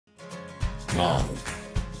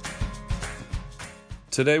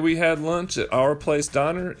Today we had lunch at Our Place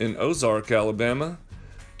Diner in Ozark, Alabama.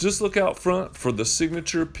 Just look out front for the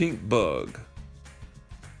signature pink bug.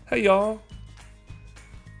 Hey y'all!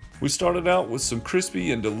 We started out with some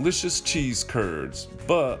crispy and delicious cheese curds,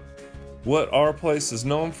 but what Our Place is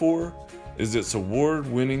known for is its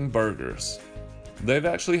award-winning burgers. They've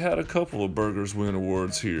actually had a couple of burgers win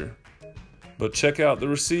awards here. But check out the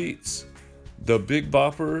receipts. The Big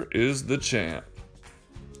Bopper is the champ.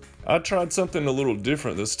 I tried something a little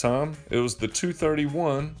different this time. It was the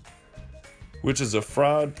 231, which is a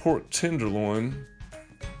fried pork tenderloin.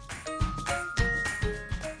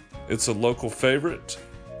 It's a local favorite.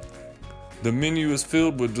 The menu is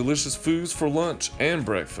filled with delicious foods for lunch and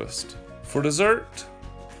breakfast. For dessert,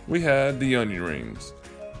 we had the onion rings.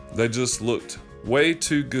 They just looked way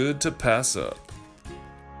too good to pass up.